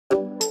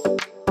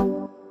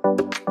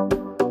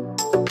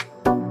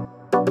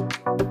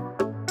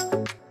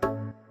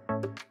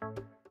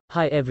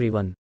Hi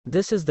everyone.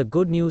 This is the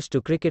good news to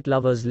cricket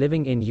lovers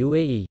living in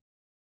UAE.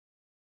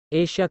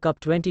 Asia Cup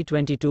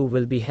 2022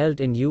 will be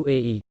held in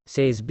UAE,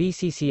 says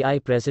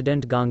BCCI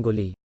President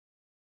Ganguly.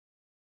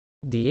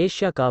 The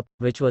Asia Cup,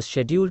 which was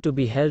scheduled to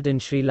be held in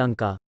Sri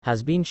Lanka,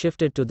 has been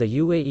shifted to the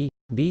UAE,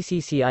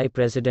 BCCI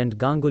President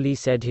Ganguly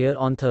said here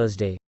on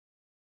Thursday.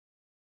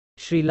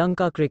 Sri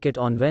Lanka Cricket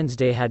on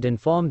Wednesday had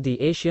informed the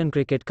Asian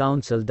Cricket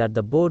Council that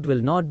the board will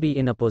not be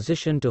in a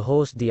position to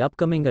host the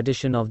upcoming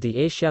edition of the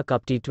Asia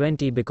Cup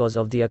T20 because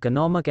of the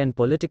economic and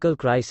political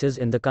crisis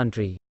in the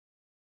country.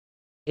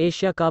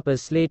 Asia Cup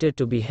is slated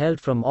to be held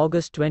from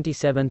August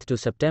 27 to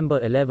September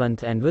 11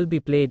 and will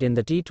be played in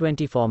the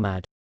T20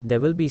 format.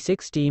 There will be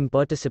 6 teams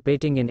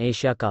participating in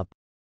Asia Cup.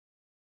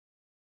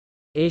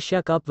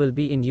 Asia Cup will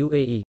be in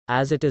UAE,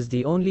 as it is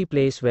the only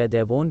place where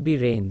there won't be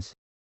rains.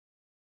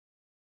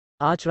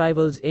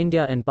 Arch-rivals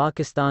India and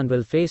Pakistan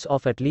will face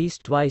off at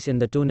least twice in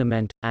the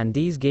tournament, and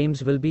these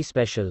games will be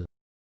special.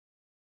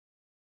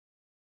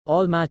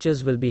 All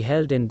matches will be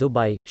held in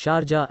Dubai,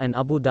 Sharjah and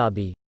Abu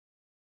Dhabi.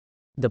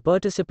 The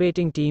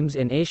participating teams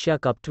in Asia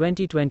Cup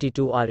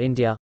 2022 are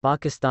India,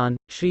 Pakistan,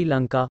 Sri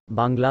Lanka,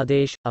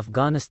 Bangladesh,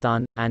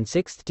 Afghanistan, and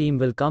 6th team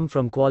will come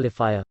from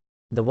qualifier.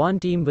 The one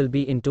team will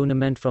be in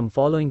tournament from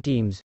following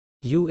teams: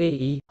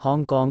 UAE,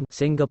 Hong Kong,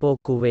 Singapore,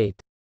 Kuwait.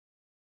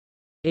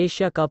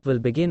 Asia Cup will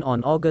begin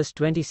on August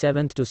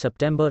 27 to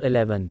September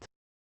 11.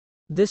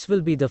 This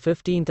will be the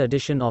 15th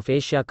edition of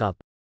Asia Cup.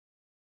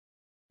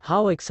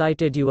 How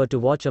excited you are to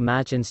watch a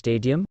match in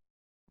stadium?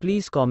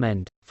 Please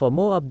comment. For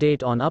more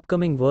update on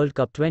upcoming World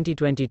Cup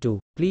 2022,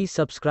 please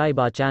subscribe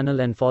our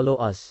channel and follow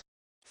us.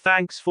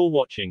 Thanks for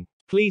watching.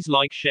 Please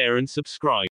like, share and subscribe.